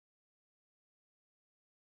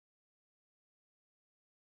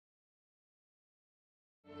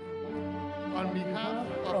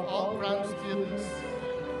of all Crown students,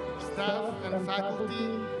 staff, and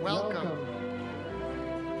faculty, welcome.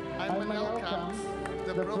 I'm Manel Camps,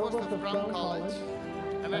 the Provost of Crown College,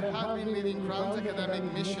 and I have been leading Crown's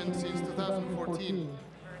academic mission since 2014.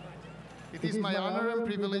 It is my honor and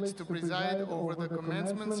privilege to preside over the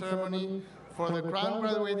commencement ceremony for the Crown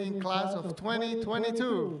graduating class of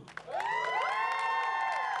 2022.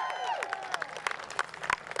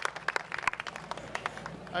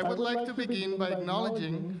 I would like to begin by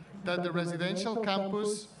acknowledging that the residential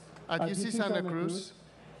campus at UC Santa Cruz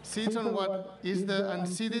sits on what is the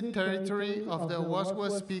unceded territory of the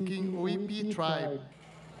Waswas-speaking Uipi tribe.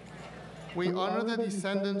 We honor the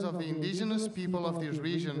descendants of the indigenous people of this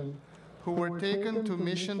region who were taken to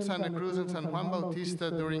Mission Santa Cruz and San Juan Bautista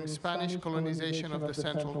during Spanish colonization of the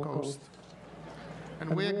Central Coast.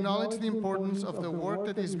 And we acknowledge the importance of the work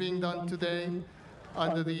that is being done today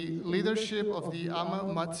under the leadership of the Ama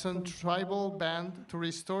Matsan tribal band to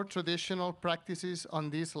restore traditional practices on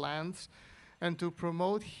these lands and to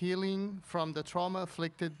promote healing from the trauma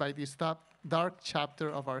afflicted by this dark chapter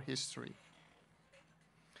of our history.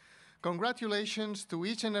 Congratulations to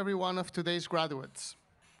each and every one of today's graduates.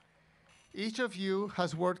 Each of you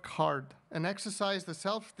has worked hard and exercised the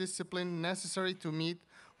self-discipline necessary to meet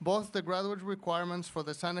both the graduate requirements for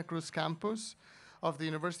the Santa Cruz campus of the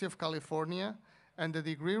University of California and the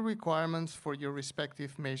degree requirements for your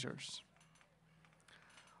respective majors.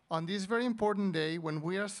 On this very important day, when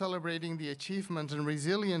we are celebrating the achievements and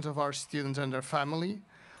resilience of our students and their family,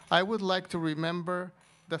 I would like to remember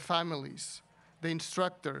the families, the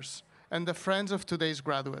instructors, and the friends of today's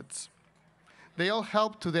graduates. They all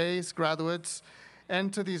helped today's graduates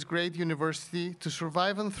enter this great university to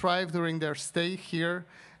survive and thrive during their stay here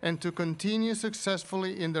and to continue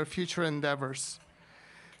successfully in their future endeavors.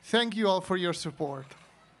 Thank you all for your support.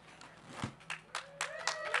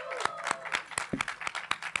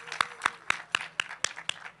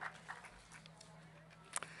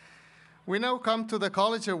 We now come to the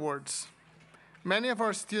College Awards. Many of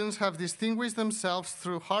our students have distinguished themselves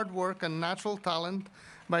through hard work and natural talent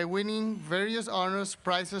by winning various honors,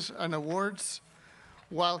 prizes, and awards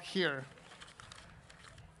while here.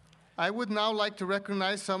 I would now like to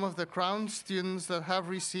recognize some of the Crown students that have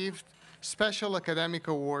received special academic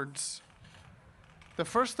awards. The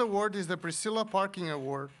first award is the Priscilla Parkin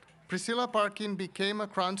Award. Priscilla Parkin became a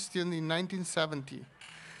Crown student in 1970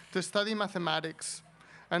 to study mathematics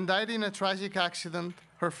and died in a tragic accident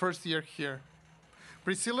her first year here.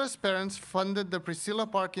 Priscilla's parents funded the Priscilla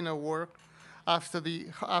Parkin Award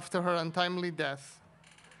after her untimely death.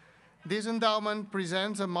 This endowment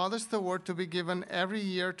presents a modest award to be given every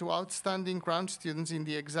year to outstanding Crown students in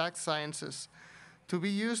the exact sciences, to be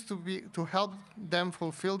used to help them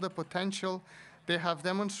fulfill the potential they have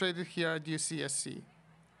demonstrated here at UCSC.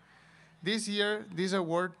 This year, this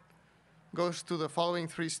award goes to the following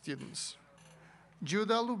three students: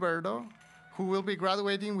 Judah Luberto, who will be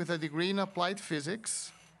graduating with a degree in applied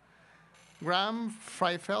physics; Graham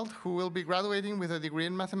Freifeld, who will be graduating with a degree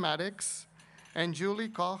in mathematics; and Julie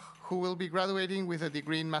Koch, who will be graduating with a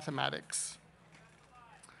degree in mathematics.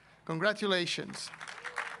 Congratulations.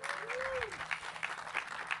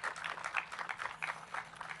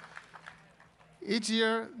 Each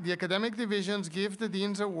year, the academic divisions give the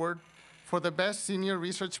Dean's Award for the best senior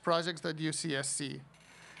research projects at UCSC.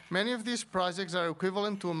 Many of these projects are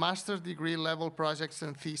equivalent to a master's degree level projects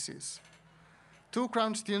and theses. Two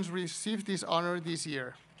Crown students received this honor this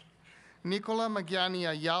year: Nicola Magiani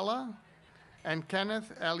Ayala and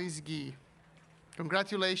Kenneth Ellis Gee.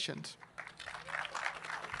 Congratulations.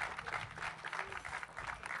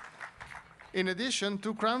 In addition,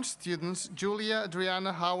 two Crown students, Julia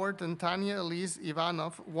Adriana Howard and Tanya Elise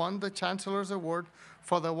Ivanov, won the Chancellor's Award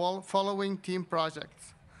for the following team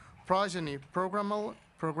projects: Progeny,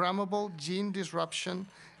 Programmable Gene Disruption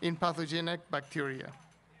in Pathogenic Bacteria.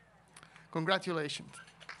 Congratulations.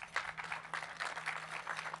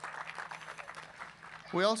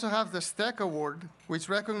 We also have the STEC Award, which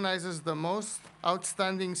recognizes the most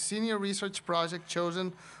outstanding senior research project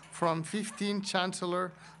chosen from 15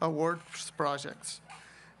 Chancellor Awards projects.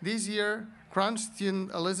 This year, Crown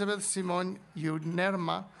student Elizabeth Simone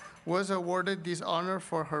Unerma was awarded this honor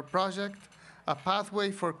for her project, A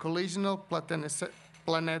Pathway for Collisional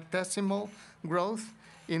Planetesimal Growth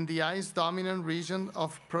in the Ice-Dominant Region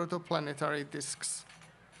of Protoplanetary Disks.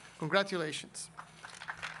 Congratulations.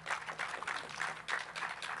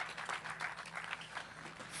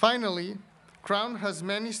 Finally, Crown has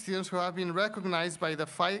many students who have been recognized by the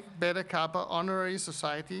Phi Beta Kappa Honorary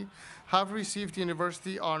Society, have received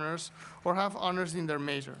university honors, or have honors in their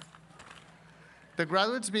major. The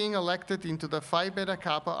graduates being elected into the Phi Beta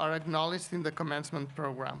Kappa are acknowledged in the commencement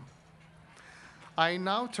program. I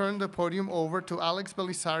now turn the podium over to Alex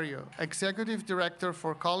Belisario, Executive Director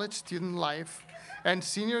for College Student Life and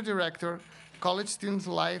Senior Director, College Student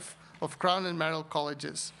Life of Crown and Merrill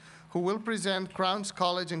Colleges, who will present Crown's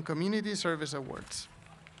College and Community Service Awards.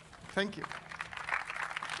 Thank you.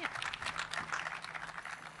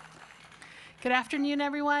 Good afternoon,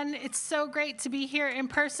 everyone. It's so great to be here in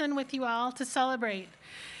person with you all to celebrate.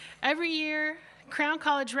 Every year, Crown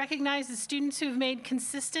College recognizes students who have made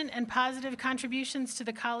consistent and positive contributions to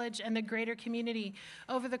the college and the greater community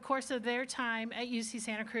over the course of their time at UC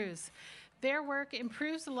Santa Cruz. Their work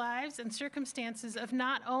improves the lives and circumstances of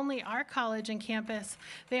not only our college and campus,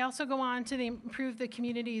 they also go on to improve the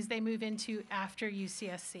communities they move into after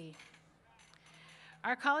UCSC.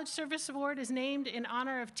 Our College Service Award is named in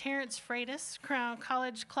honor of Terrence Freitas, Crown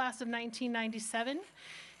College class of 1997.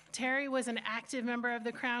 Terry was an active member of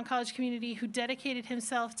the Crown College community who dedicated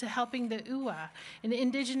himself to helping the UA, an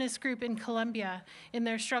indigenous group in Colombia, in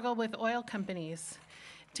their struggle with oil companies.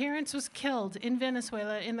 Terrence was killed in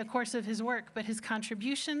Venezuela in the course of his work, but his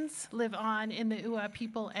contributions live on in the UA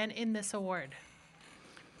people and in this award.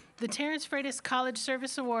 The Terrence Freitas College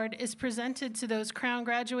Service Award is presented to those Crown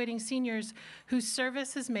graduating seniors whose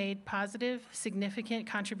service has made positive, significant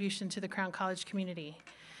contribution to the Crown College community.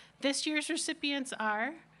 This year's recipients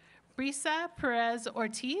are Brisa Perez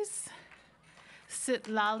Ortiz,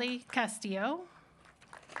 Citlali Castillo,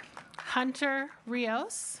 Hunter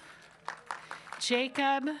Rios,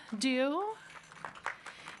 Jacob Dew,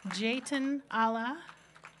 Jayton Ala,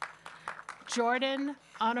 Jordan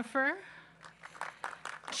Onifer,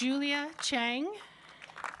 Julia Chang,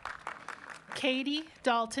 Katie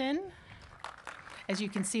Dalton. As you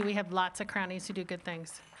can see, we have lots of Crownies who do good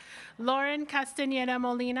things. Lauren Castaneda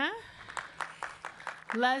Molina,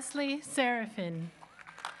 Leslie Serafin,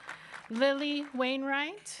 Lily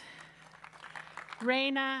Wainwright,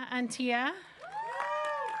 Reina Antia,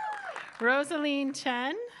 Rosaline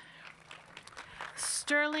Chen,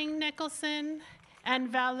 Sterling Nicholson, and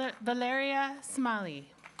Valeria Smalley.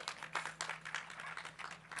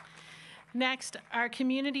 Next, our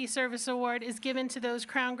Community Service Award is given to those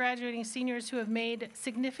Crown graduating seniors who have made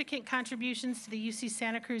significant contributions to the UC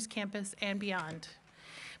Santa Cruz campus and beyond.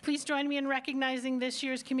 Please join me in recognizing this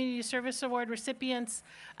year's Community Service Award recipients,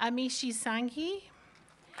 Amishi Sanghi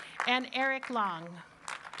and Eric Long.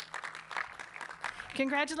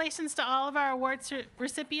 Congratulations to all of our awards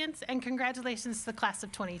recipients, and congratulations to the class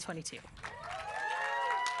of 2022.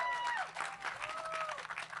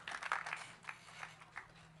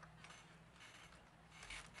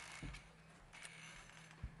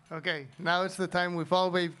 Okay, now it's the time we've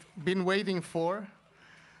all been waiting for.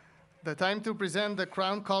 The time to present the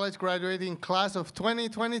Crown College graduating class of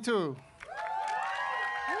 2022.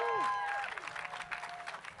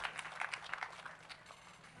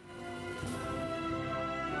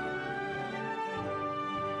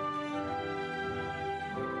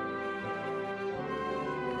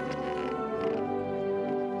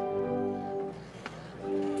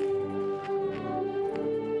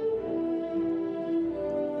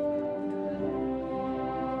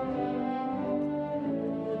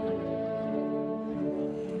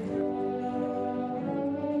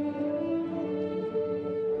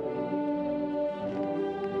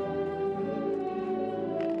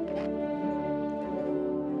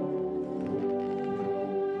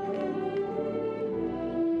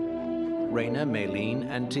 Reina Maylene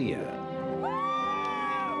Antia.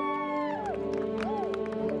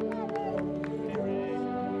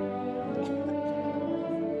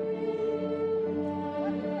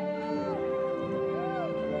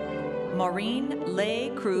 Maureen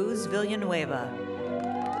Lay Cruz Villanueva.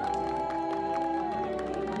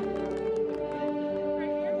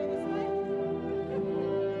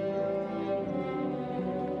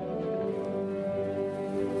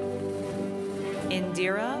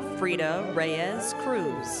 Indira Frida Reyes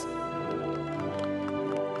Cruz.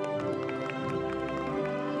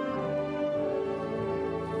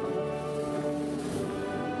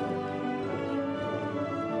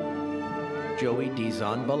 Joey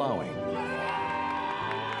Dizon Balawing.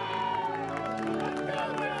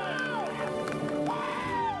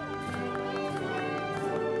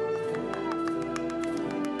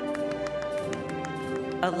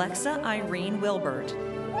 Alexa Irene Wilbert.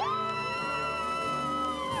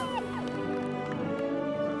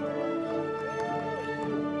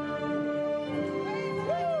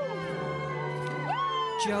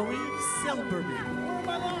 Joey Silberman.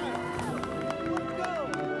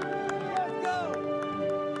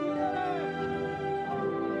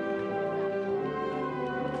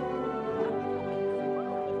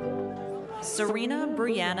 Serena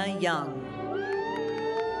Brianna Young.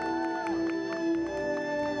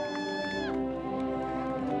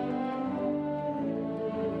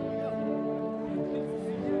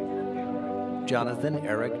 Jonathan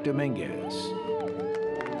Eric Dominguez.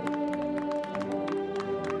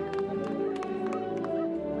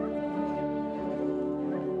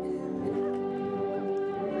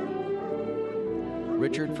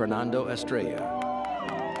 Richard Fernando Estrella.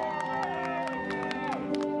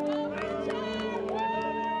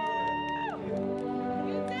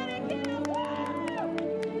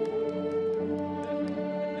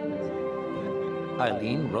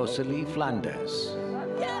 Eileen Rosalie Flandes.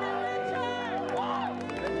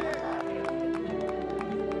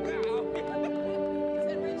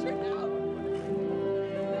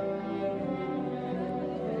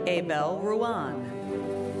 Abel Ruan.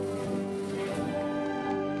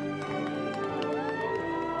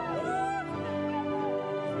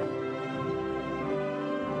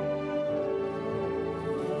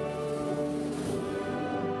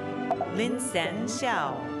 Lin Sen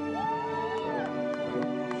Xiao.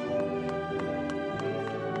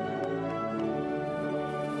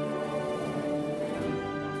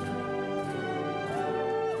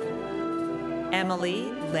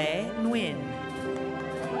 Emily Le Nguyen.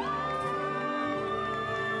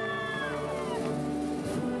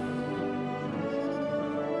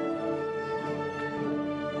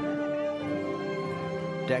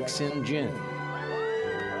 Dexin Jin.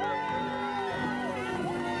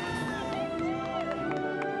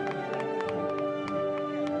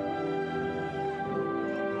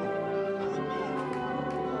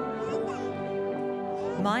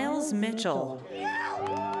 Miles Mitchell.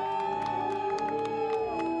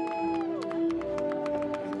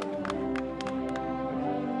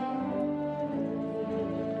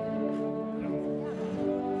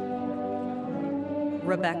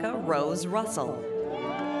 Rebecca Rose Russell.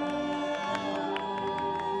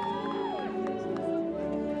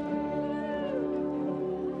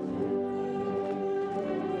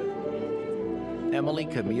 Emily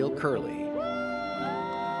Camille Curley.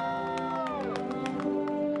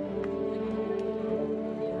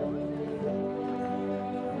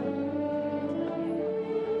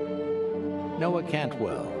 Noah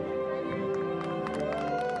Cantwell.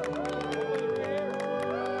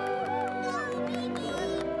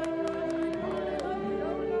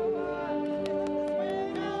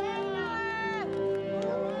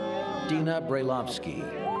 Dina Brailovsky.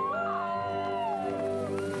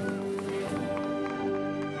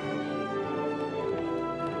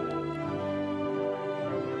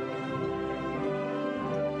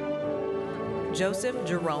 Joseph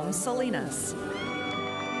Jerome Salinas.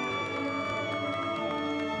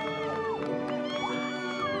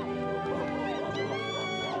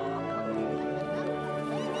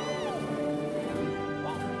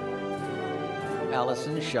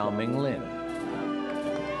 Allison Xiaoming Lin.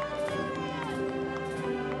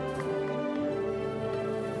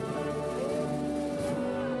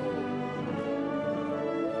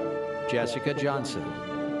 Jessica Johnson.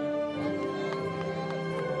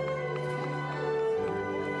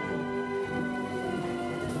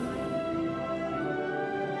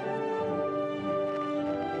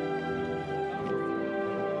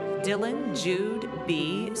 Dylan Jude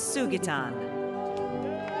B. Sugitan.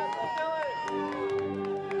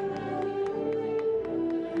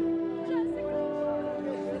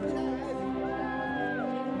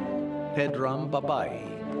 Pedram Babai.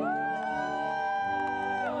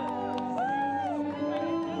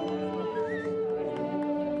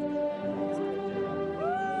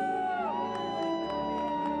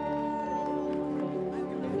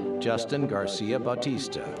 Justin Garcia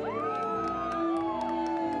Bautista.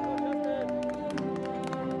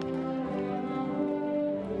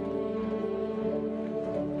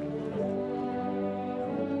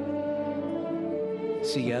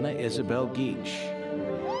 Sienna Isabel Geach.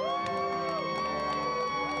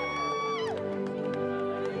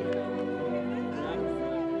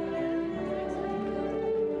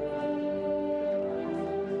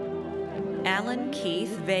 Alan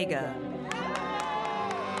Keith Vega.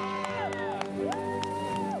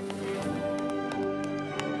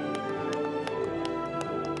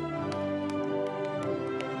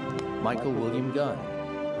 Michael William Gunn.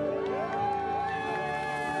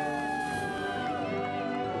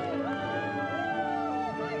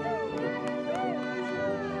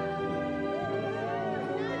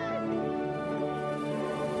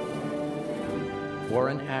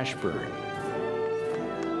 Warren Ashburn.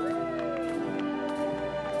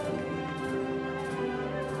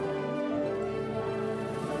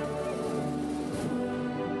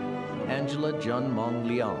 Angela Jun Mong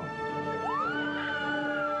Liang.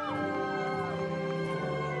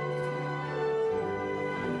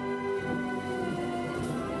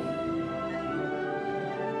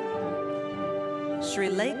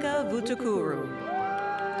 Srileka Vutukuru.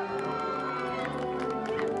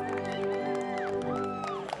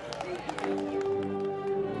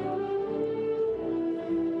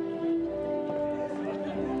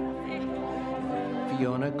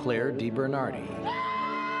 Fiona Claire DiBernardi.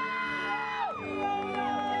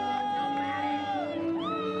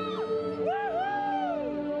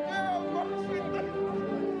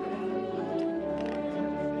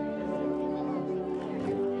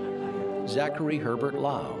 Zachary Herbert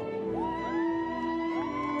Lau.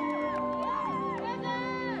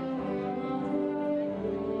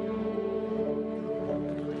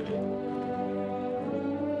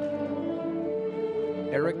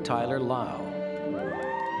 Eric Tyler Lau.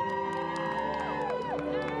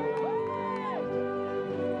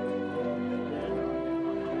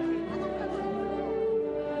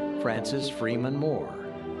 Francis Freeman Moore.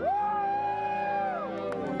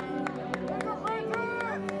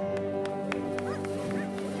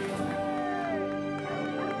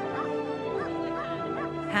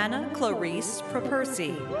 Hannah Clarice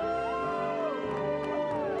Propersi.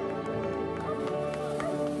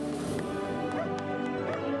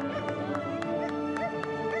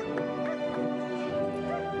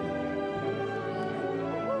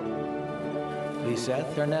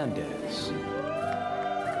 Lisette Hernandez.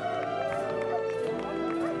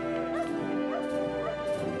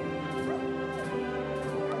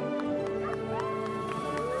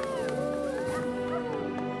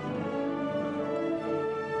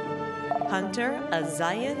 Hunter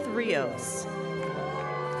Azayeth Rios.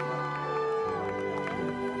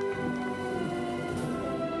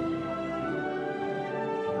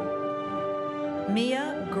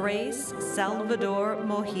 Mia Grace Salvador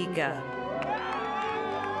Mojica.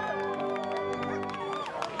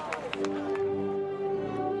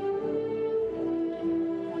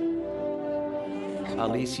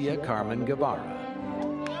 Alicia Carmen Guevara.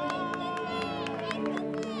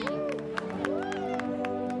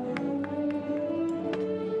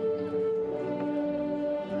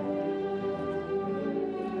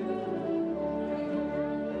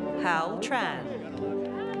 Hal Tran.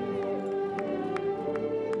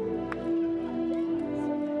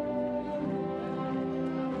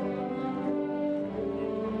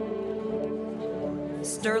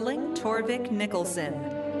 Sterling Torvik Nicholson.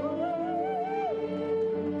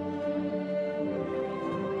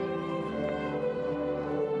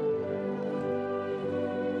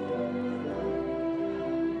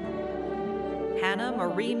 Hannah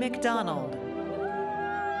Marie McDonald.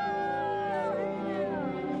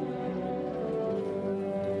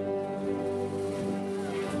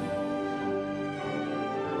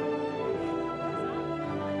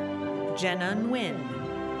 Jenna Nguyen.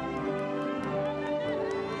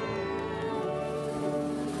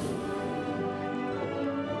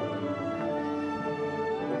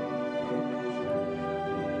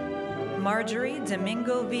 Marjorie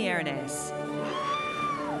Domingo Viernes.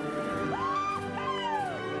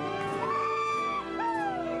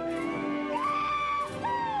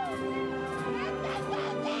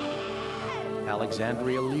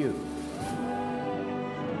 Alexandria Liu.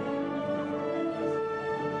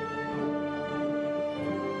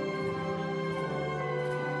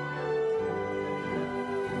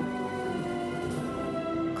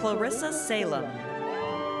 Clarissa Salem.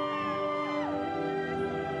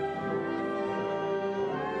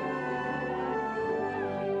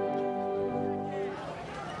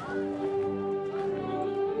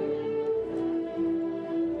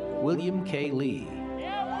 William K. Lee.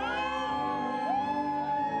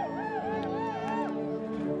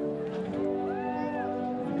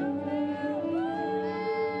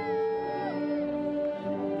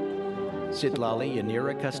 Citlali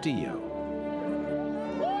Yanira Castillo.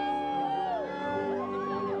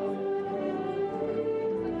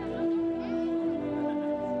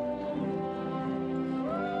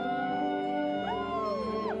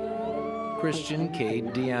 Christian Cade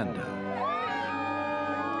Deanda.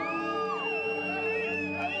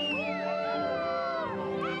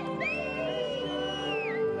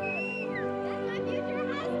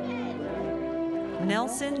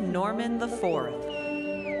 Nelson Norman IV.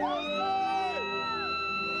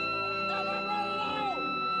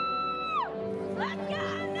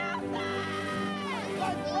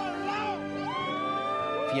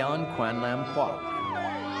 Fionn Quan Lam Kwok.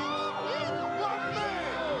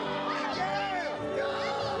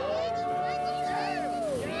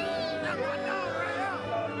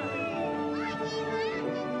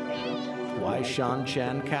 Wai Shan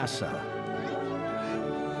Chan Kassa.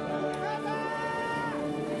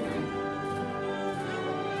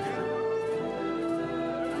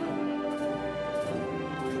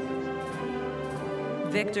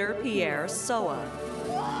 Victor Pierre Soa.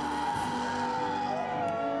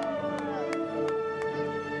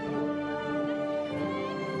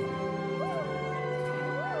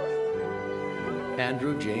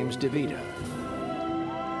 Andrew James DeVita.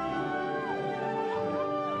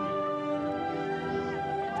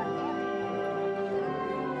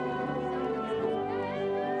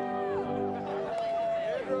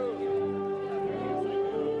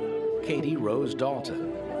 Katie Rose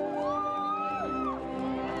Dalton.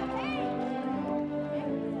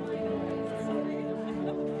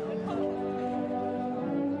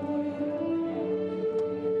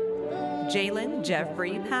 Jalen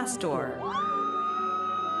Jeffrey Pastor.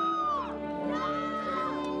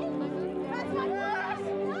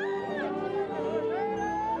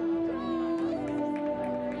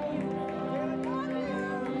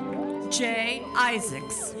 Jay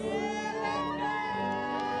Isaacs.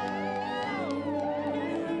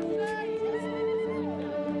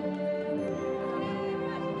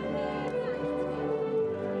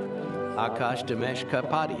 Akash Dimesh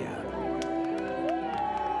Kapadia.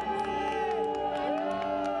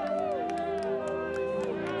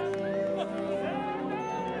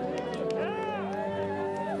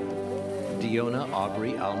 Diona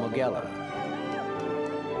Aubrey Almogella.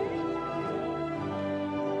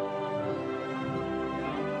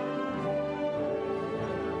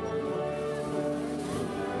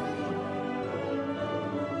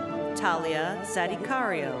 Talia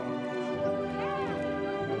Sadicario.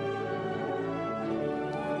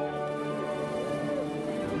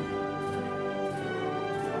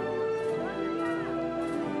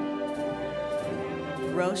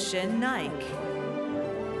 Roshan Naik.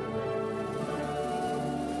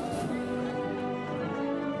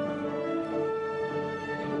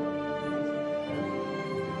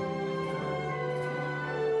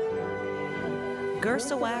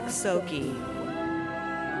 Gersawak Soki.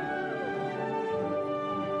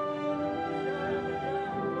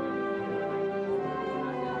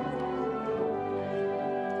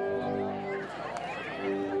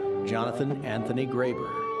 Jonathan Anthony Graber.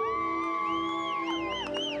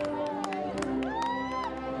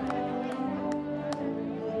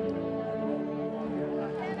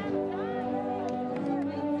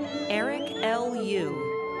 Eric L. Yu.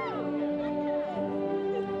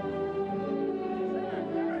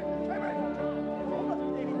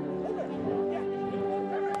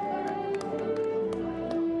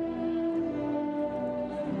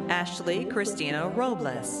 Ashley Christina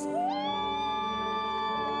Robles.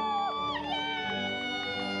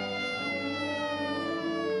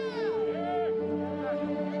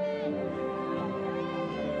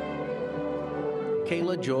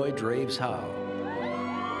 Kayla Joy Draves Howe.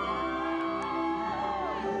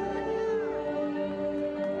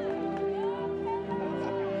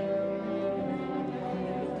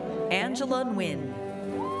 Angela Nguyen.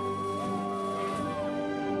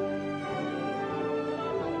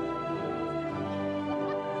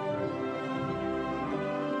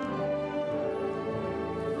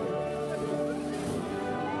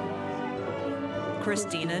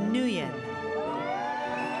 Christina Nguyen.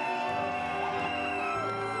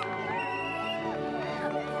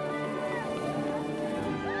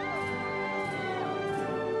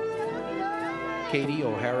 Katie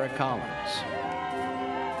O'Hara Collins.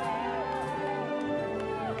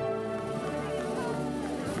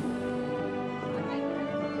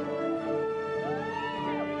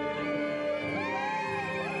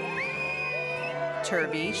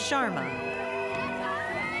 Turbi Sharma.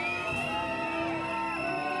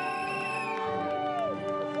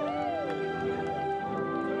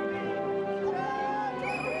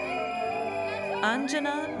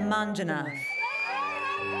 Anjana Manjanath.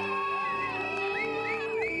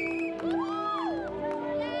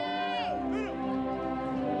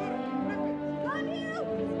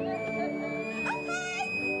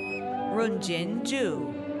 Runjin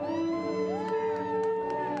Ju.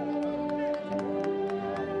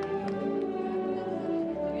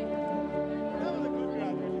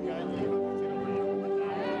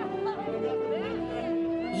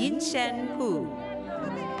 Yinshen Hu.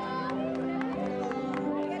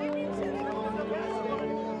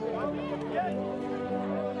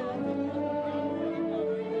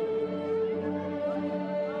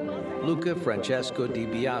 Luca Francesco Di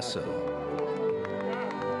Biaso.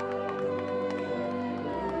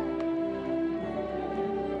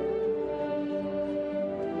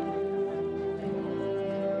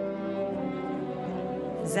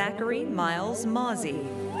 Zachary Miles Mozzie.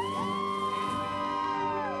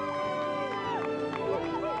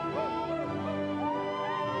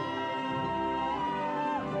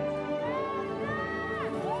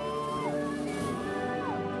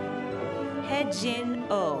 Hejin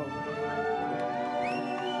Oh.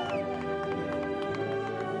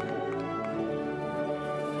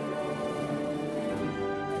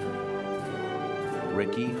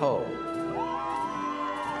 Ricky Ho.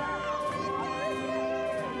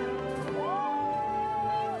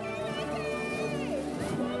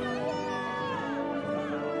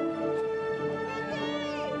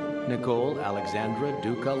 Nicole Alexandra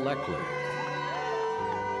Duca Leckler.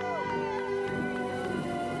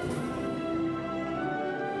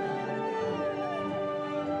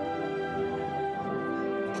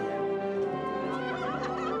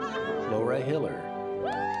 Laura Hiller.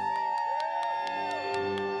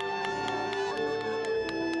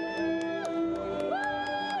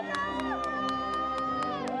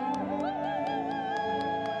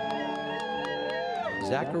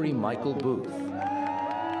 Zachary Michael Booth.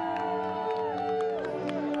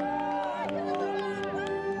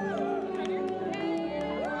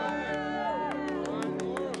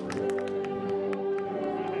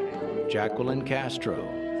 Jacqueline Castro.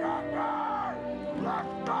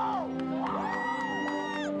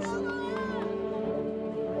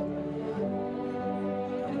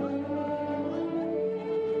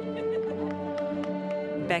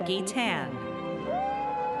 Becky Tan.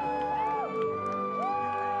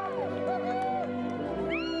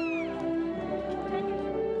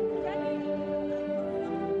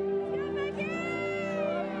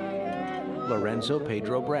 Lorenzo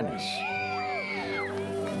Pedro Brenes.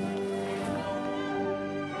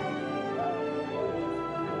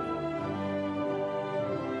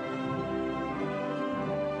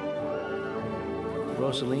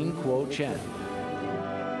 Rosaline Kuo Chen.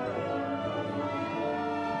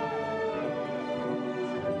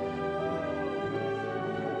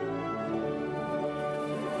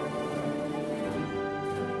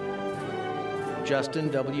 Justin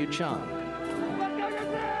W. Chung.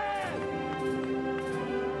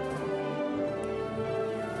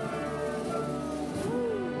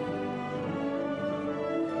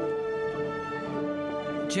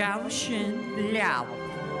 Zhao Xun Liao.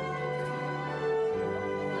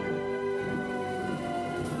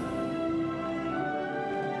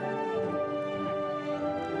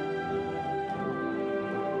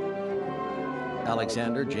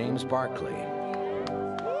 Alexander James Barkley.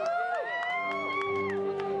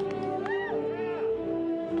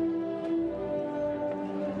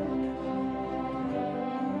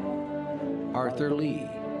 Arthur Lee.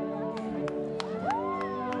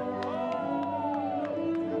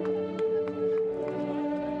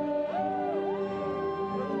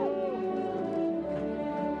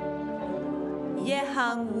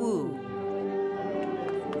 Yehang Wu.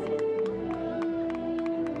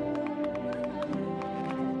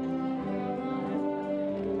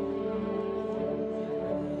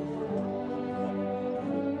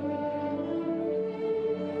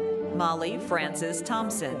 Molly Frances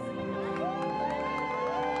Thompson.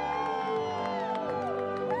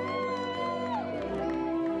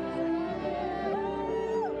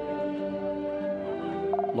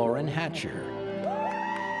 Lauren Hatcher.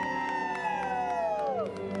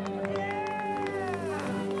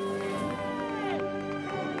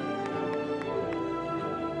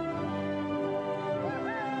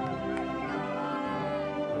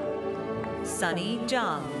 Sunny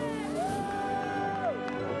Zhang.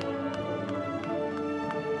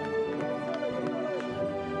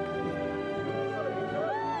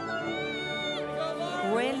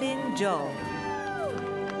 Ruilin Zhou.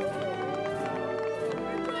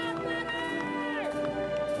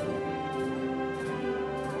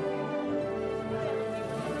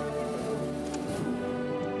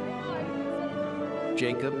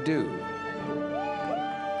 Jacob Du.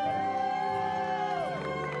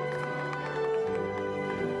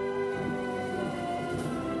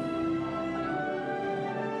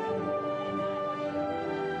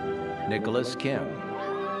 Nicholas Kim.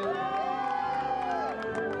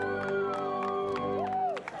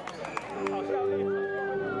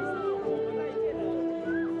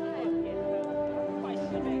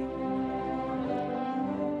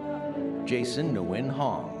 Jason Nguyen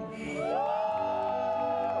Hong.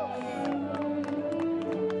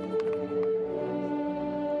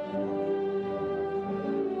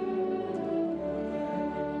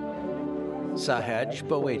 Sahaj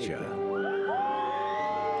Baweja.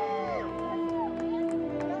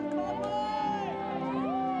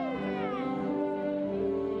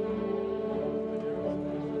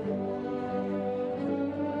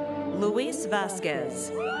 Luis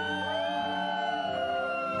Vasquez.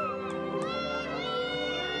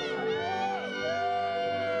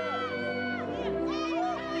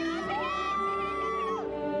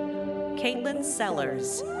 Caitlin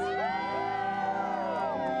Sellers.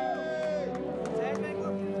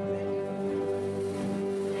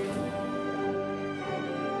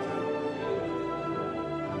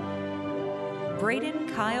 Braden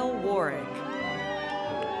Kyle Warwick.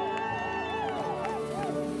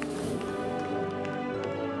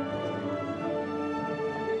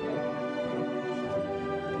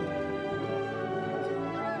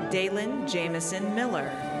 Dalen Jamison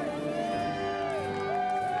Miller.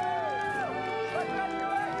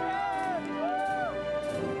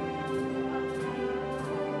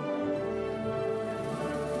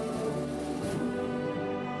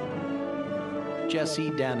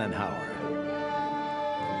 Jesse Dannenhauer.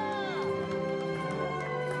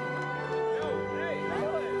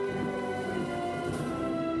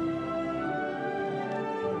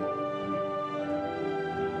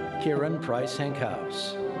 Kieran Price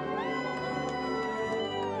Henkhaus.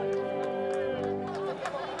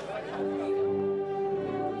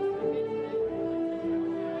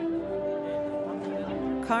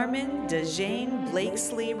 Carmen DeJane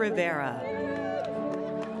Blakesley Rivera.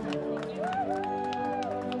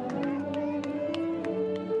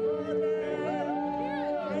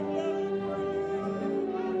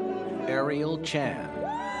 Ariel Chan.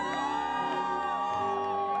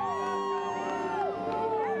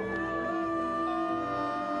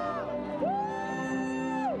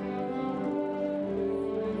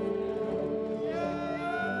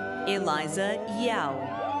 Eliza Yao.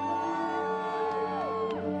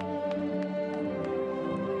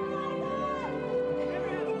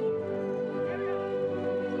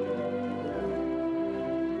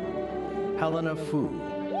 Helena Fu.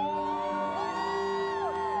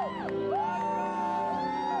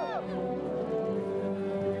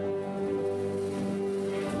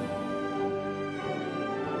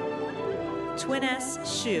 Twin S.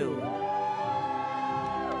 Shu.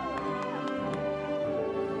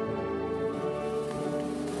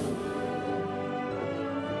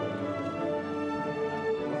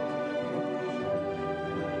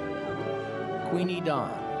 Queenie Don.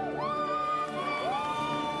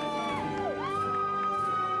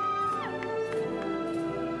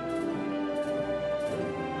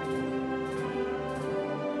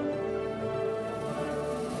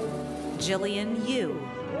 Jillian Yu.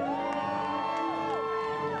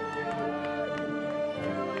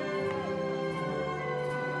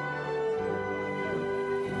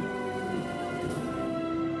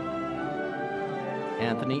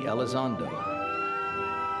 Anthony Elizondo.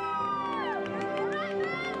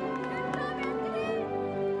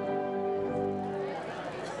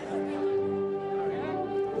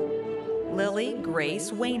 Lily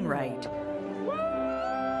Grace Wainwright.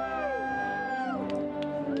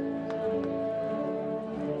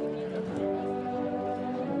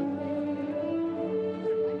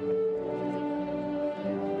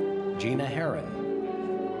 Gina Heron.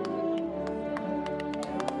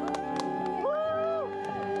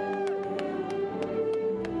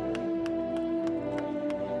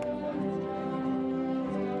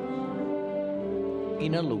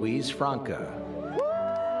 Ina Louise Franca.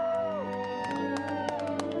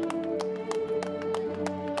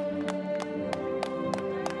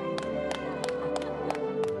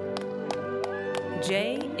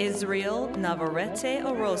 J. Israel Navarrete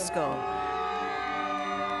Orozco.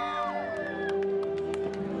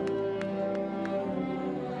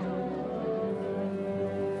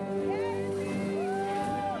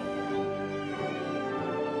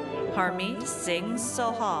 Harmeet Singh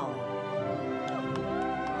Sohal.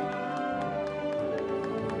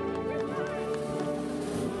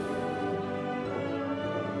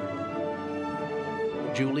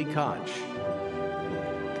 Julie Koch.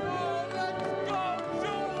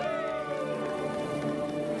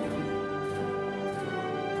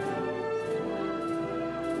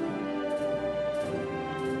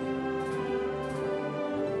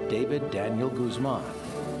 David Daniel Guzman.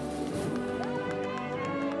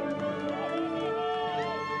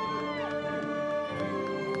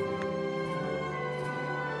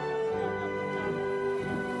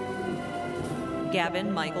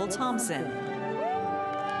 Gavin Michael Thompson.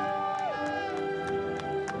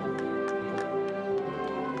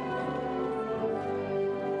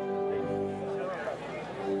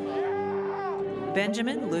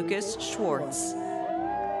 Benjamin Lucas Schwartz.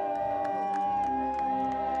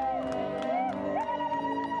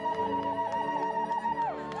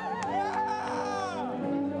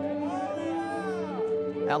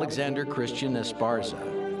 Alexander Christian Esparza.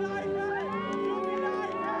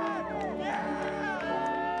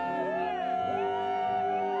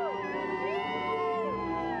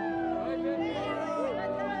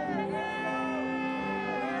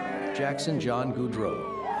 Jackson John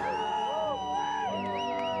Goudreau.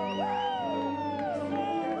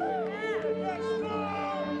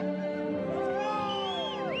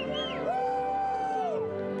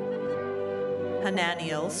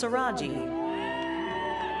 Emmanuel Siraji.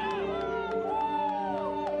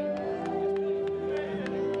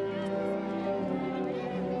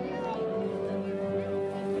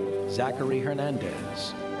 Zachary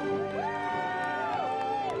Hernandez.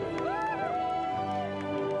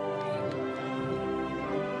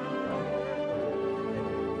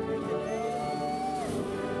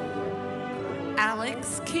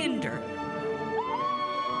 Alex Kinder.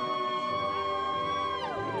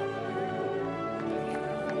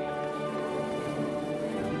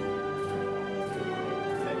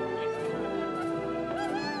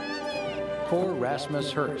 Cor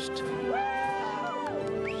Rasmus Hurst.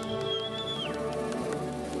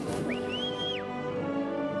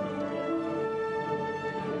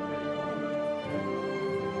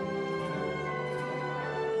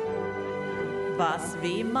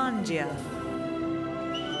 Vasvi Mandya.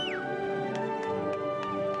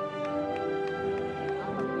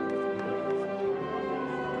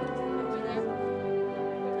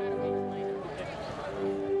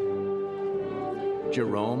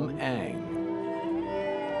 Jerome Ang.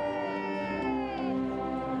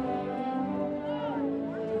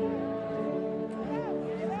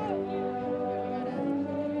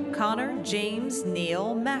 Connor James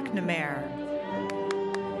Neal McNamara.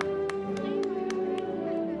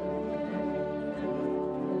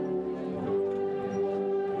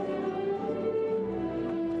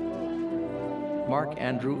 Mark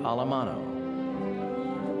Andrew Alamano.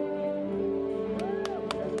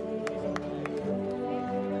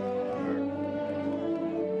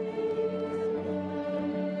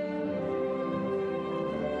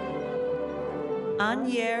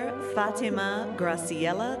 Anier Fatima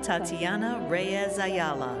Graciela Tatiana Reyes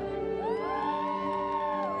Ayala.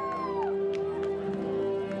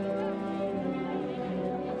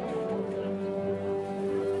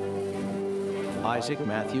 Isaac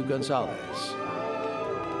Matthew Gonzalez.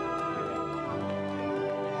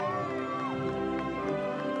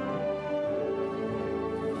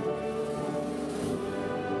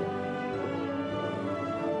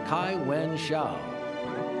 Kai Wen Xiao.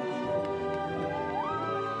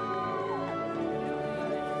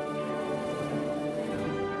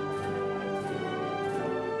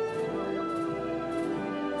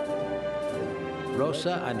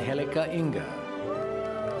 Rosa Angelica Inga.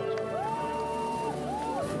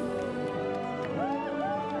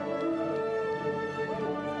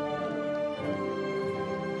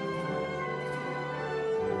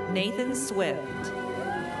 Nathan Swift.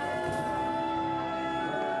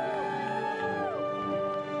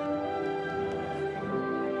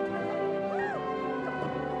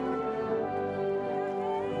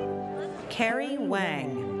 Carrie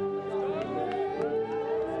Wang.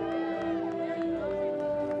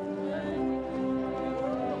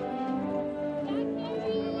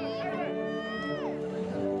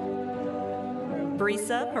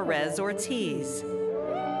 Brisa Perez Ortiz.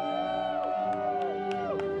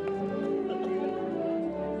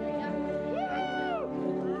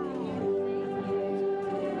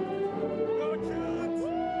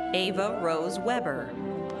 Ava Rose Weber.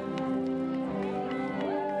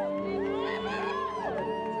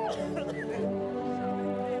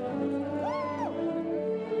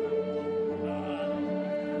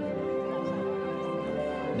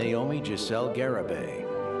 Naomi Giselle Garibay.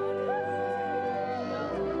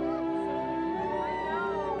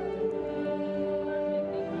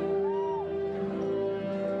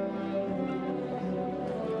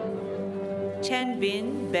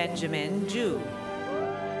 Chenbin Benjamin Ju.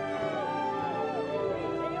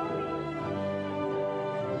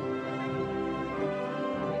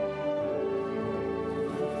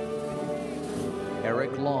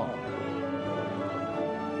 Eric Long.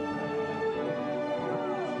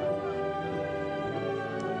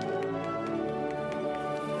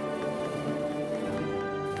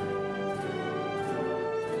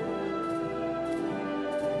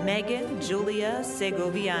 Megan Julia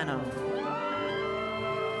Segoviano.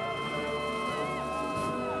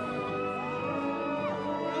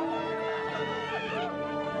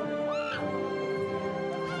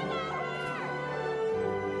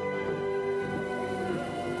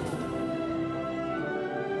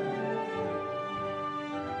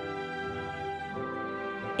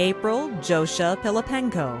 April Josha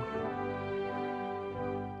Pilipenko.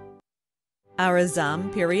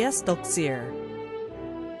 Arazam Piriestokzir.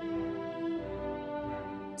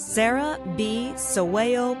 Sarah B.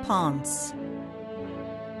 Saweo Ponce.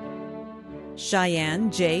 Cheyenne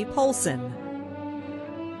J. Polson.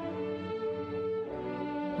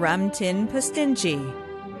 Ramtin Pastinchi.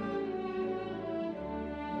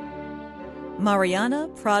 Mariana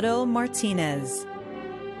Prado Martinez.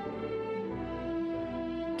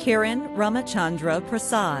 Kiran Ramachandra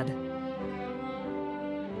Prasad,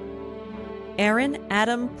 Aaron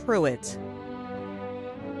Adam Pruitt,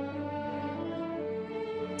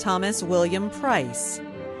 Thomas William Price,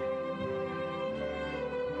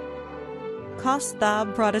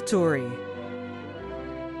 Kostab Pradaturi,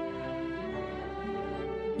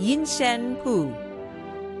 Yinshen Pu,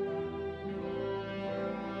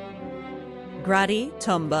 Grady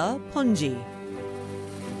Tumba Punji,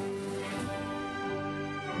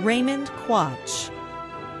 Raymond Quach,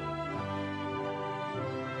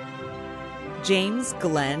 James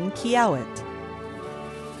Glenn Kiawit,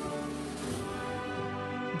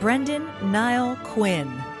 Brendan Niall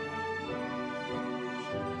Quinn,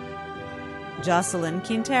 Jocelyn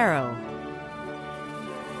Quintero,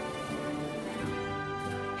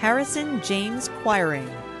 Harrison James Quiring,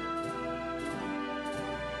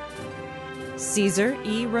 Cesar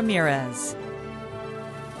E. Ramirez,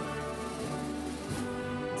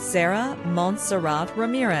 Sarah Montserrat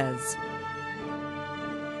Ramirez,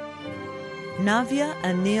 Navya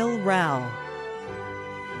Anil Rao,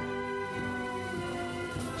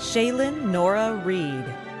 Shaylin Nora Reed,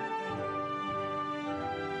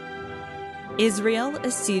 Israel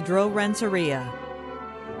Isidro Renteria,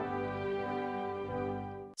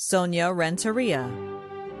 Sonia Renteria,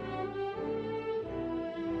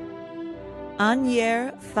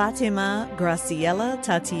 Anier Fatima Graciela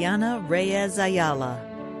Tatiana Reyes Ayala,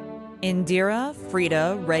 Indira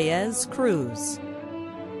Frida Reyes Cruz,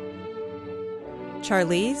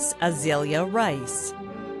 Charlize Azalea Rice,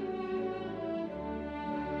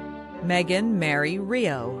 Megan Mary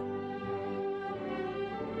Rio,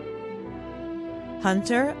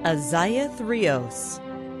 Hunter Azayeth Rios,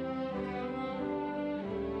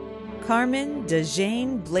 Carmen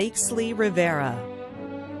DeJane Blakesley Rivera,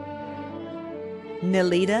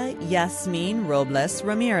 Nilita Yasmin Robles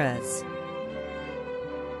Ramirez,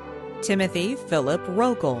 Timothy Philip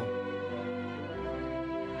Rokel,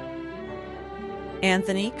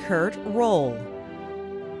 Anthony Kurt Roll,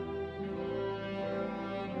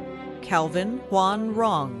 Calvin Juan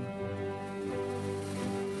Rong,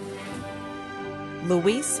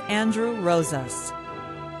 Luis Andrew Rosas,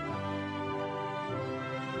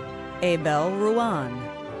 Abel Ruan,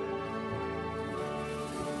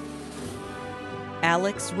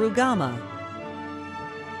 Alex Rugama,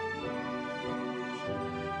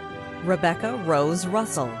 Rebecca Rose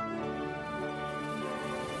Russell,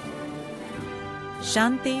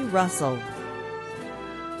 Shanti Russell,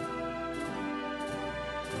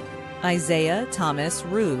 Isaiah Thomas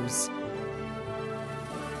Ruse,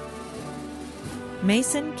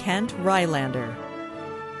 Mason Kent Rylander,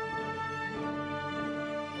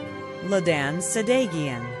 Ladan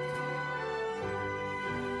Sadagian,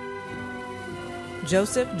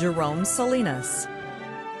 Joseph Jerome Salinas,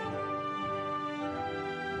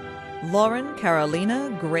 Lauren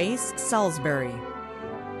Carolina Grace Salisbury,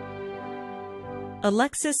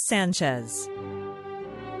 Alexis Sanchez,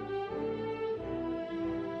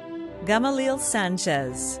 Gamaliel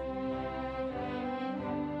Sanchez,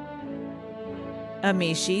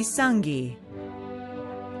 Amishi Sangi,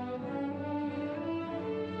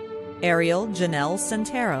 Ariel Janelle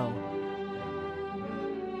Santero,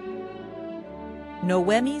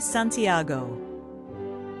 Noemi Santiago,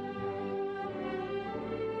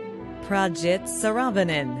 Prajit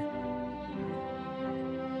Saravanan,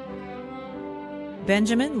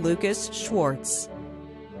 Benjamin Lucas Schwartz,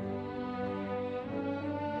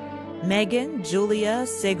 Megan Julia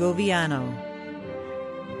Segoviano,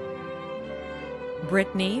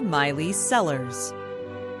 Brittany Miley Sellers,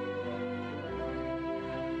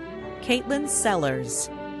 Caitlin Sellers,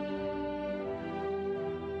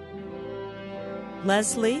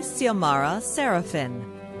 Leslie Xiomara Seraphin,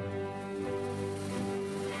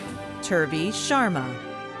 Turvi Sharma,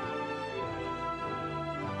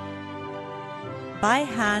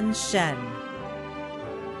 Baihan Shen,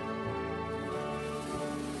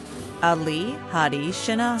 Ali Hadi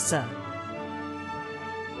Shanasa,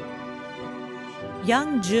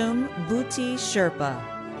 Youngjum Bhuti Sherpa,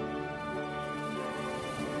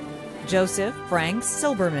 Joseph Frank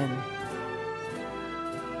Silberman,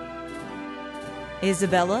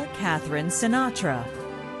 Isabella Catherine Sinatra,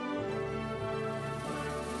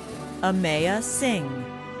 Amaya Singh,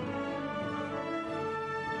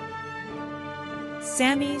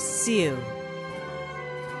 Sammy Siu,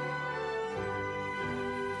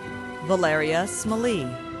 Valeria Smalley,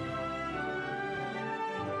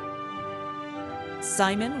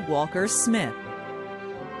 Simon Walker Smith,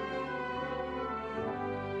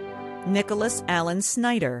 Nicholas Allen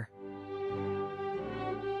Snyder,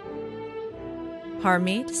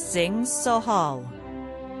 Harmeet Singh Sohal,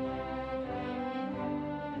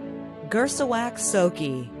 Gersawak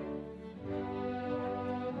Soki,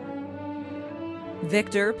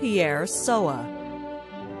 Victor Pierre Soa,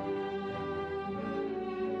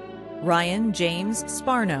 Ryan James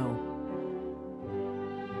Sparno,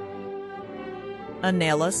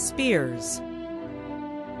 Anela Spears,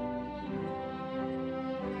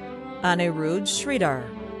 Anirudh Sridhar,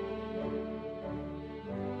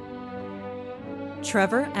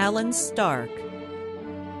 Trevor Allen Stark,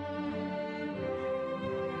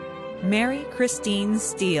 Mary Christine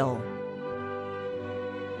Steele,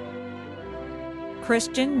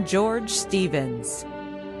 Christian George Stevens,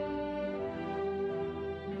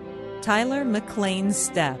 Tyler McLean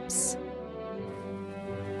Steps,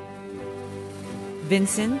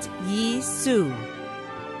 Vincent Yi Su,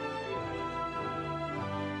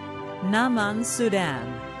 Naman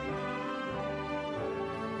Sudan,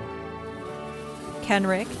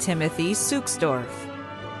 Kenrick Timothy Suksdorf,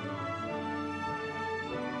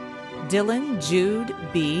 Dylan Jude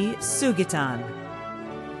B. Sugitan,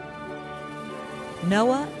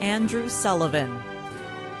 Noah Andrew Sullivan,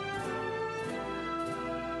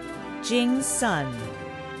 Jing Sun,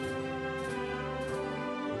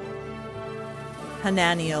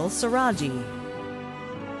 Hananiel Saraji,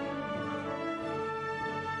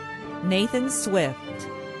 Nathan Swift,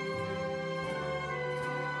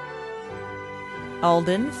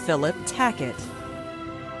 Alden Philip Tackett,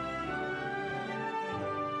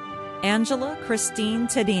 Angela Christine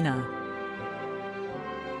Tadina,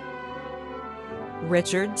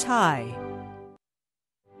 Richard Ty,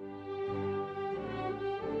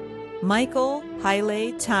 Michael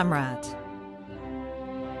Haile Tamrat,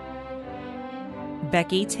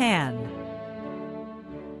 Becky Tan,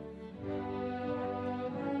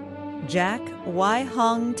 Jack Y.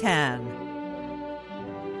 Hong Tan,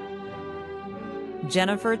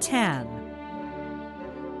 Jennifer Tan,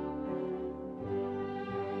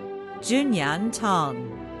 Junyan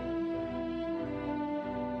Tong,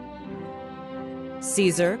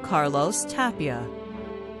 Cesar Carlos Tapia,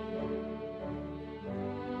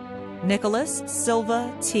 Nicholas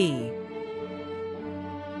Silva T,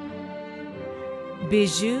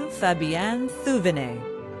 Bijou Fabienne Thuvene,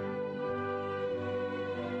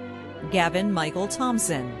 Gavin Michael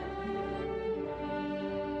Thompson,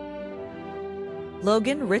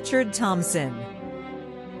 Logan Richard Thompson,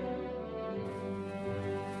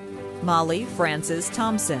 Molly Frances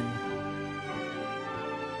Thompson,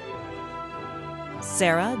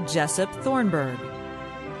 Sarah Jessup Thornburg,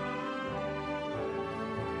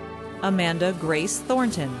 Amanda Grace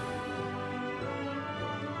Thornton,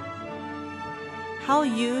 Hao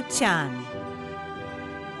Yu Chan,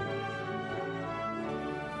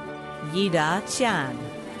 Yida Chan,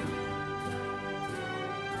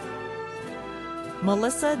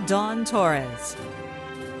 Melissa Dawn Torres,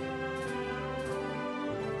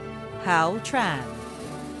 Hao Tran,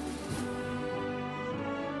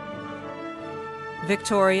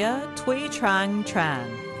 Victoria Tui Trang Tran,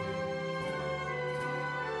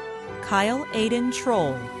 Kyle Aiden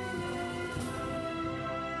Troll,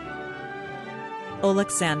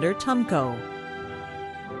 Alexander Tumko,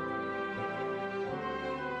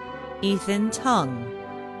 Ethan Tung,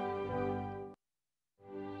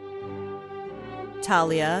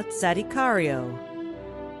 Talia Sadicario,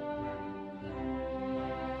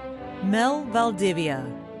 Mel Valdivia,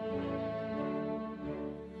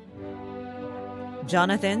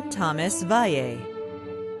 Jonathan Thomas Valle,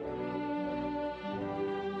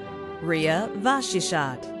 Ria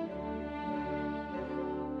Vashishat,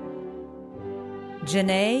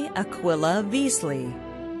 Janae Aquila Veasley,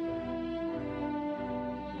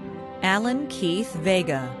 Alan Keith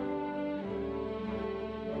Vega,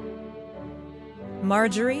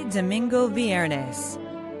 Marjorie Domingo Viernes,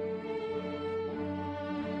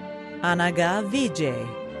 Anaga Vijay,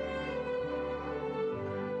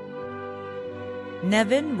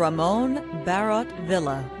 Nevin Ramon Barot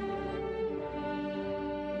Villa,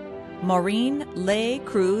 Maureen Lei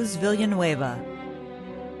Cruz Villanueva,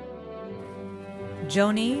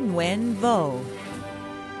 Joni Nguyen Vo,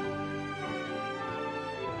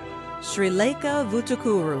 Srileka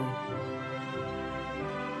Vutukuru,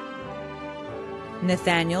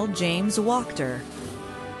 Nathaniel James Wachter,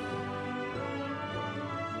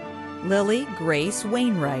 Lily Grace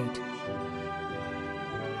Wainwright,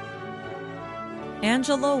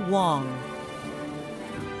 Angela Wong,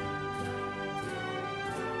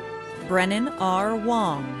 Brennan R.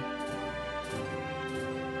 Wong,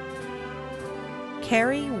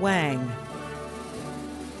 Carrie Wang,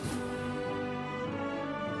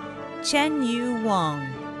 Chen Yu Wong,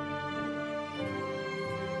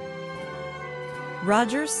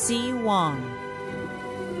 Roger C. Wong,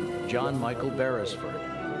 John Michael Beresford,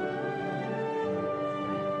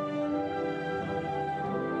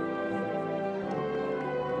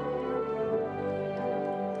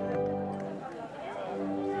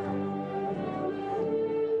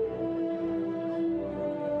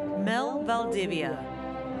 Valdivia.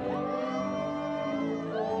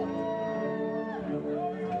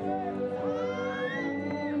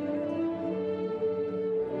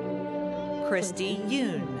 Christy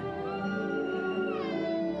Yoon.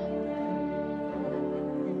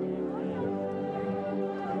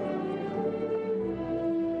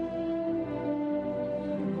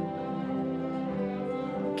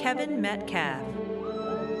 Kevin Metcalf.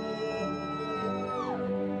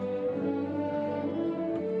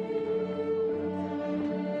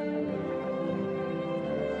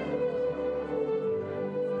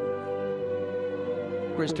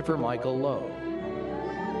 Christopher Michael Lowe.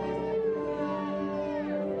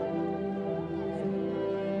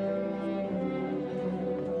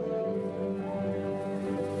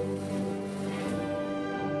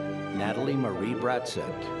 Natalie Marie Bratzett.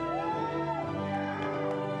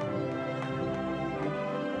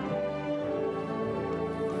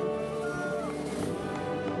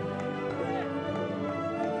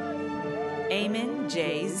 Eamon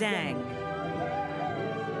J. Zhang.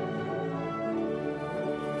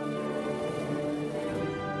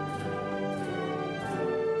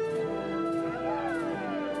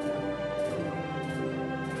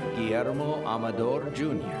 Guillermo Amador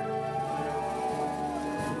Jr.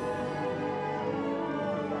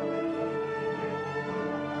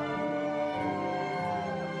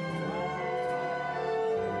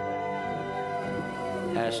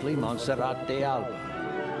 Ashley Montserrat de Alba.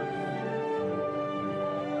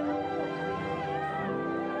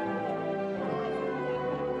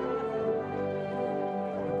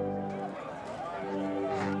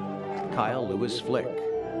 Kyle Lewis Flick.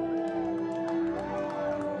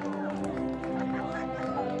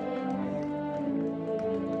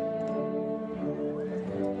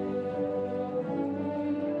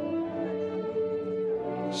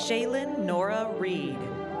 Shaylin Nora Reed.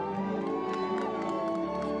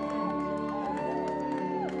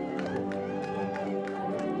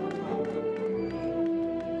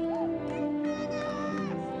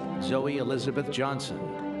 Zoe Elizabeth Johnson.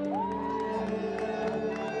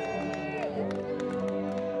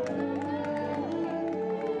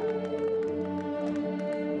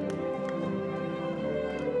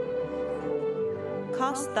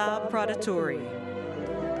 Costa Pradaturi.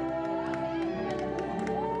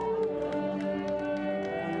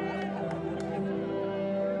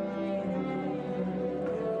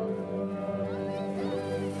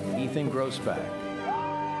 Ethan Grossback.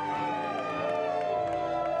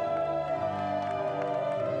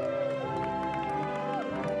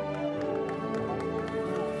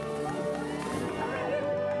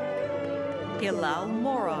 Hilal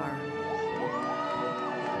Morar.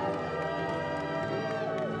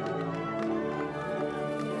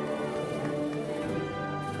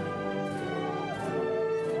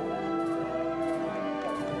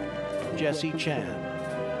 Jesse Chan.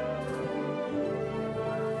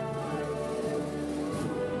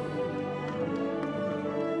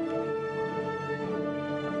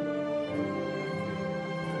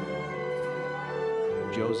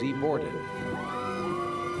 Josie Borden.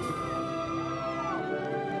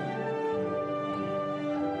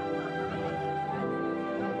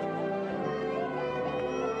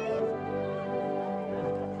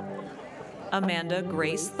 Amanda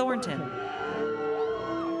Grace Thornton.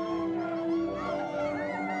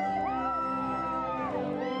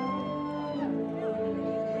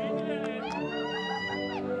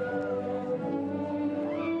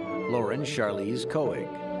 Lauren Charlize Coig.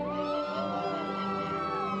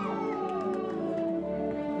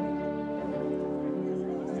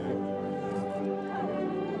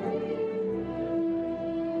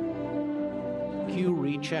 Q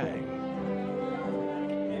Ri Chang.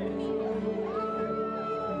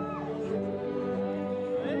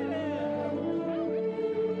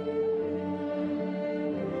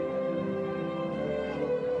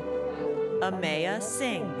 Amaya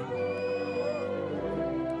Singh.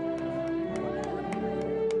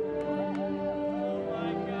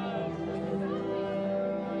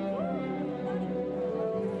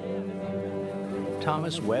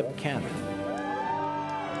 Thomas Webb Cannon.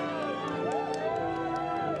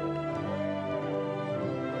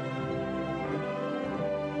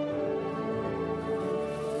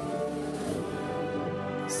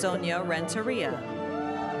 Sonia Renteria.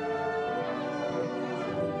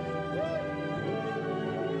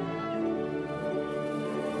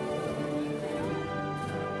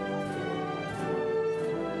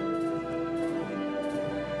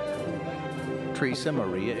 Teresa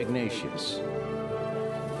Maria Ignatius.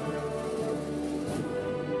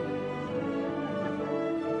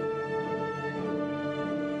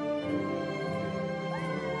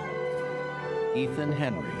 Ethan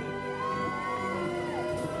Henry.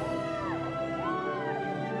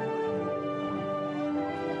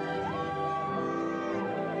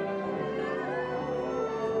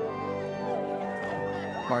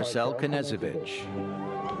 Marcel Knezevich.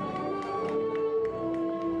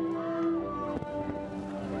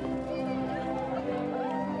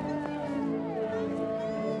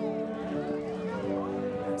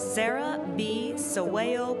 Sarah B.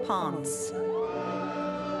 Saweo Ponce.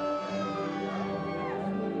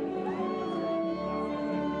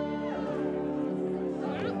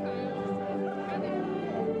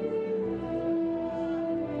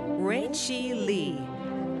 Rei-Chi Lee.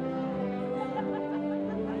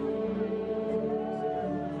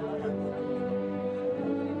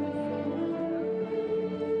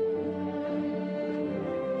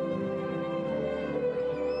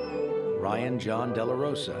 Ryan John De La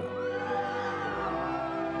Rosa.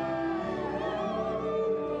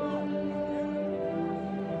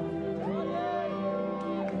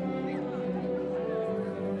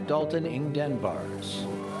 Dalton Ing Denbars.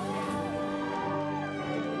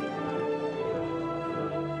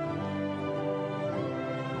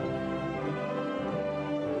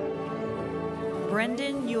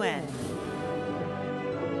 Brendan Yuen.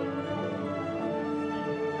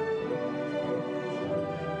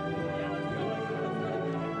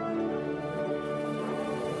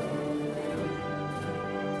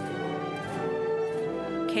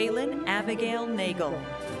 Kaylin Abigail Nagel.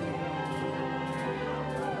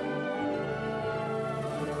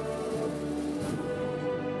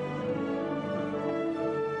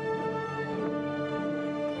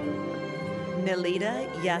 Nelita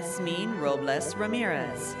Yasmin Robles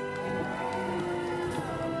Ramirez.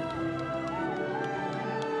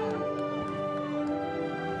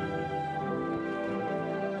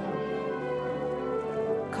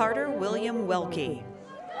 Carter William Welke.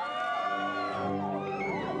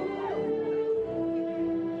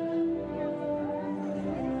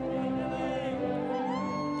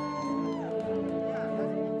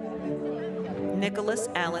 Nicholas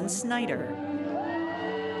Allen Snyder.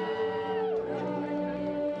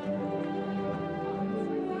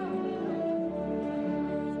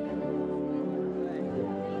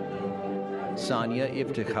 Sanya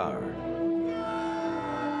Iftikhar.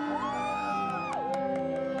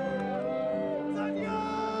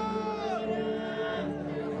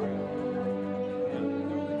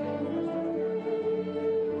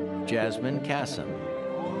 Jasmine Kassim.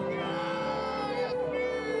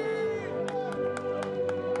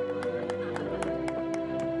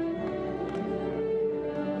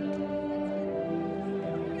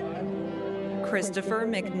 Christopher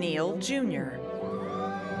McNeil, Jr.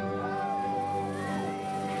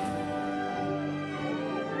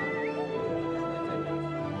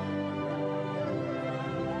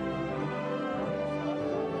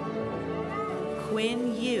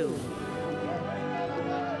 Quinn Yu.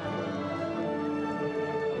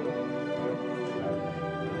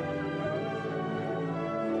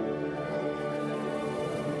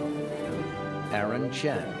 Aaron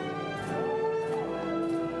Chen.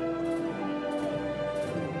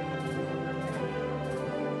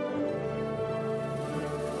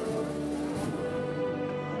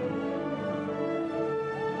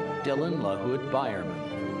 Dylan LaHood Byerman.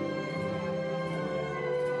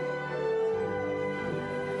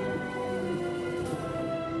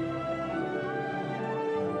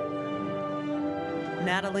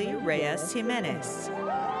 Natalie Reyes Jimenez.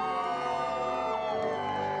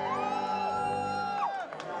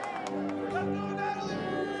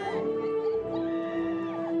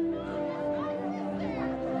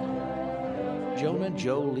 Jonah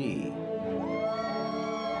Joe Lee.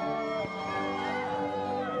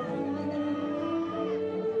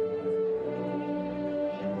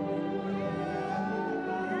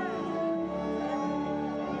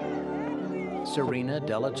 Serena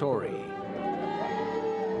Delatorre.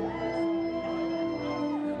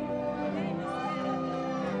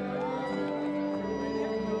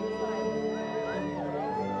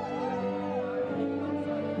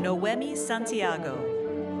 Noemi Santiago.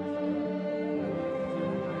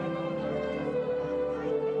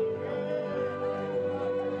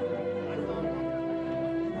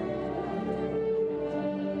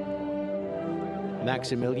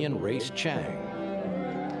 Maximilian Race Chang.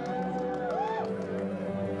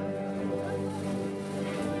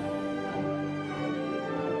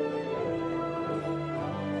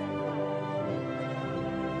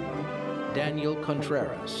 Daniel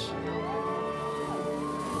Contreras.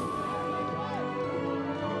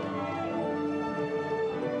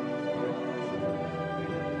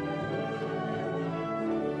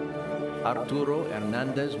 Arturo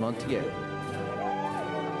Hernandez Montiel.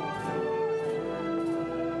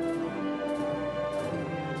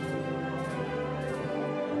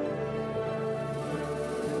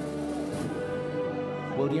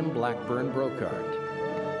 William Blackburn Brocard.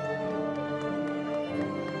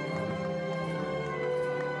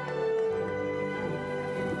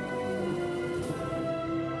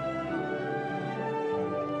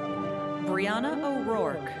 Brianna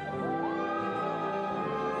O'Rourke.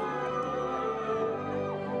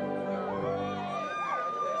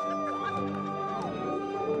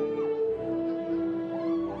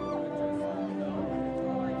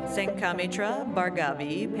 Senkamitra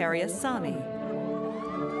Bhargavi Periasamy.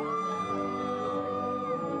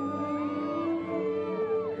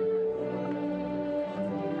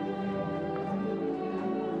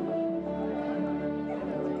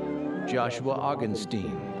 Joshua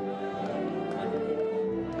Augenstein.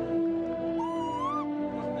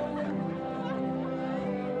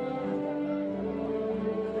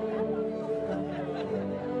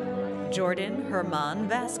 Jordan Herman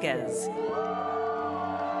Vasquez.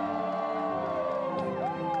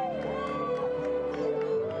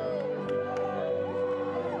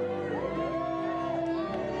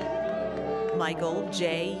 Michael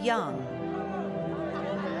J. Young.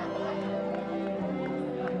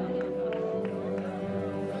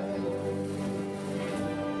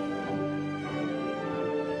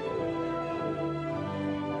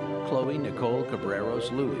 Chloe Nicole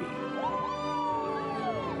Cabreros Louis.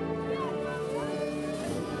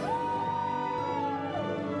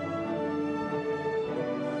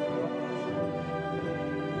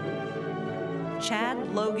 Chad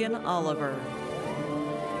Logan Oliver.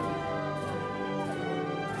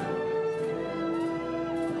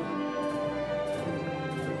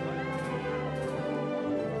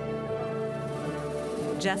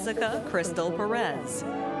 Jessica Crystal Perez.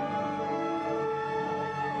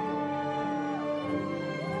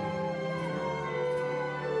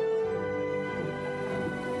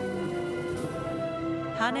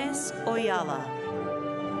 Hannes Oyala.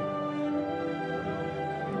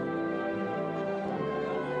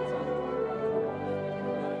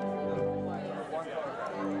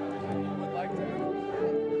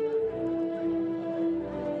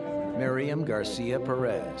 Miriam Garcia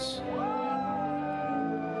Perez.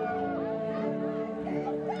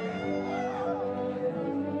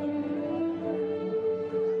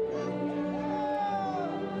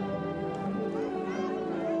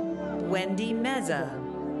 Wendy Meza.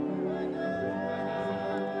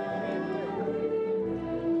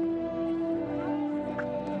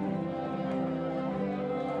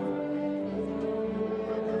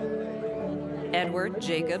 Edward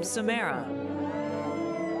Jacob Samara.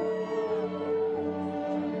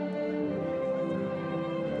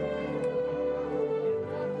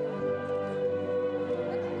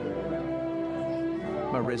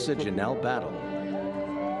 Marissa Janelle Battle.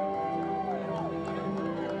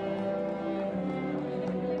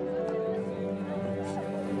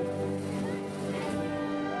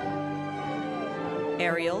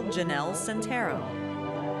 Ariel Janelle Santero.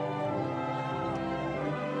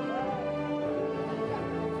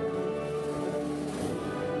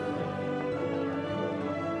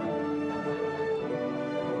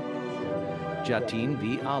 Jatin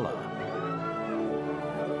V. Allah.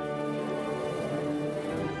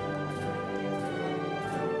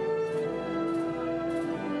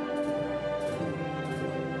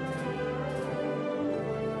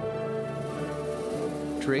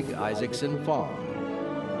 Trig Isaacson Fong.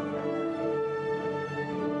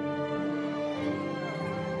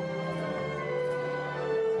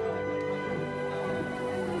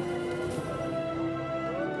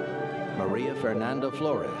 Maria Fernanda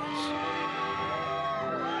Flores.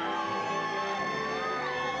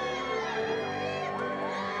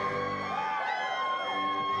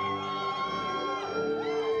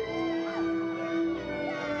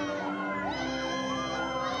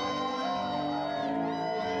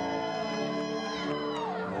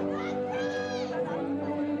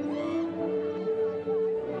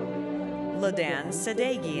 Ladan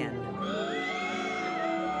Sadagian.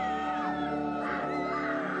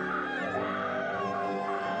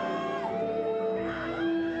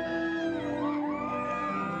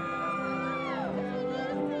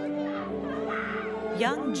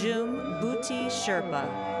 Young Jum Bhuti Sherpa.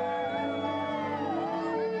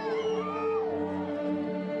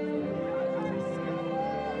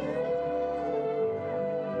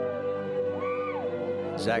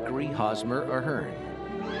 Zachary Hosmer Ahern.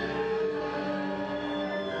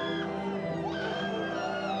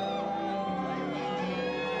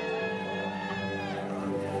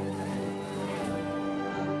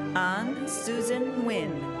 Ann Susan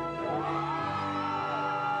Nguyen.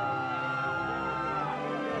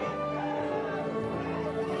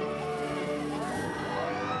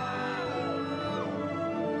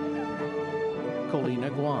 Colina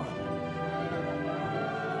Guan.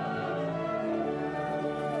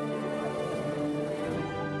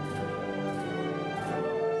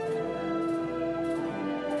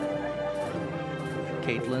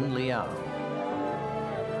 Caitlin Liao.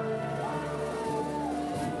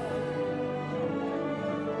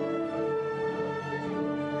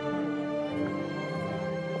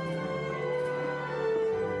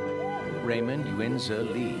 Raymond Yuinza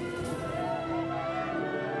Lee.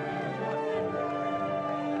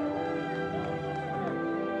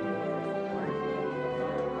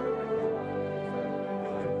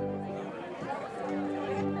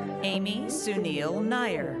 Amy Sunil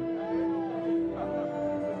Nair.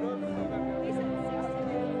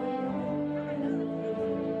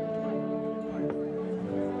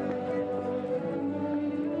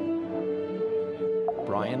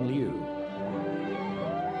 Brian Liu.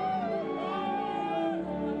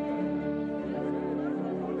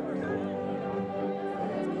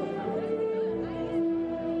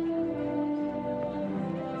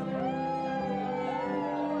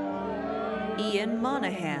 Ian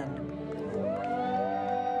Monahan.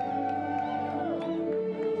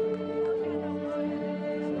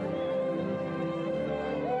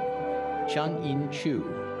 Chang Yin Chu.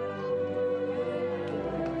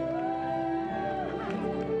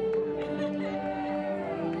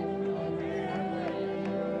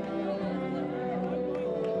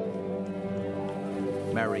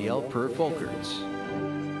 Marielle Per Folkerts.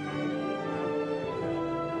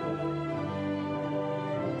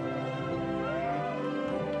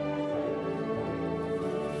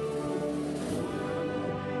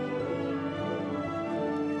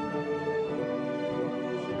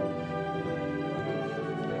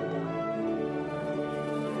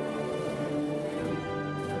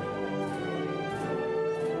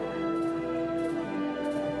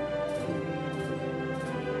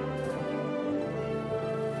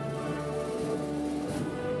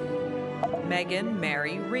 Megan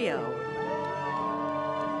Mary Rio.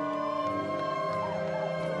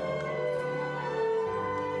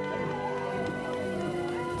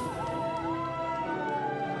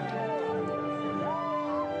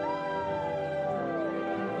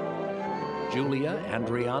 Julia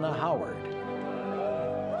Andriana Howard.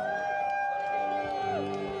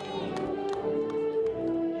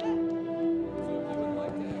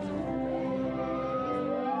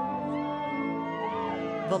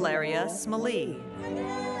 Valeria Smalley.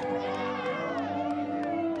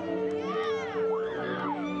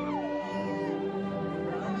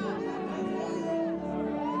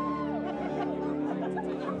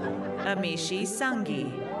 Amishi Sangi.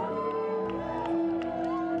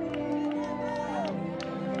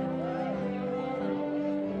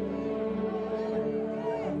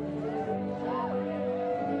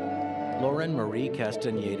 Lauren Marie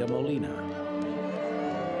Castaneda Molina.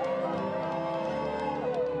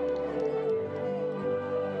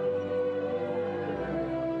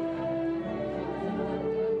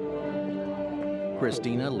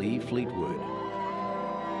 Christina Lee Fleetwood.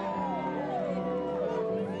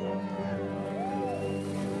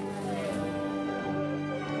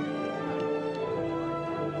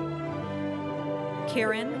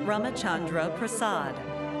 Kiran Ramachandra Prasad.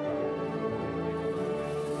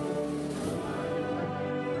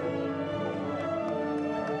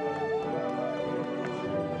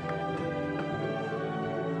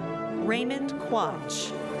 Raymond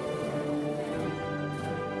Quach.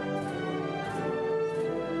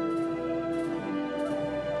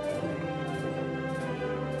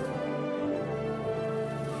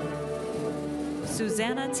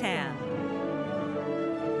 Susanna Tan.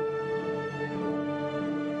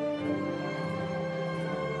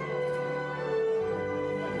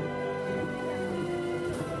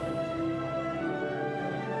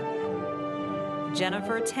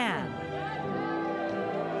 Jennifer Tan.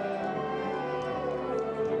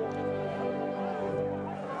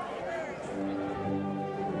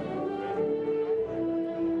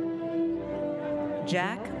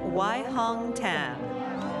 Jack Y. Hong Tan.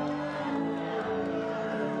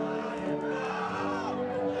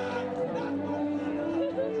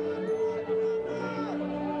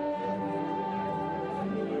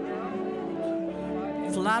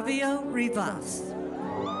 Flavio Rivas.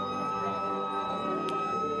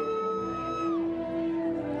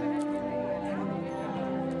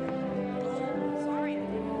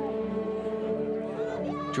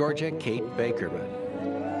 Georgia Kate Bakerman.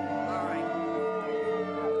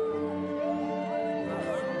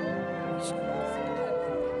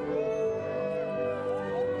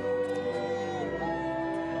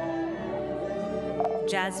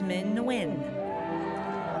 Jasmine Nguyen.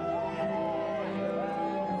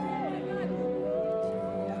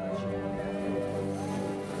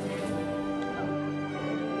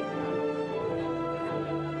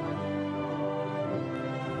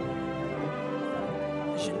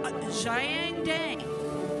 Xiang Dang.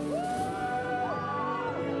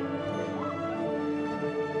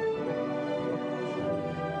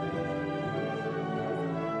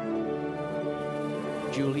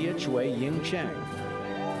 Olivia Chui Ying Cheng.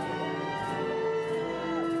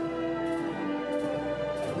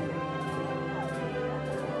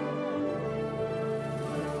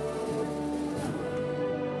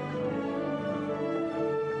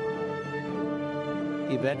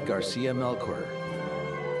 Yvette Garcia Melchor.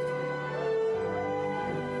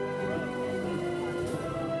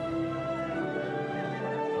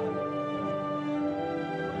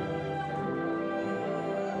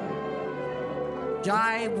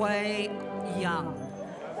 Jai Wei Young.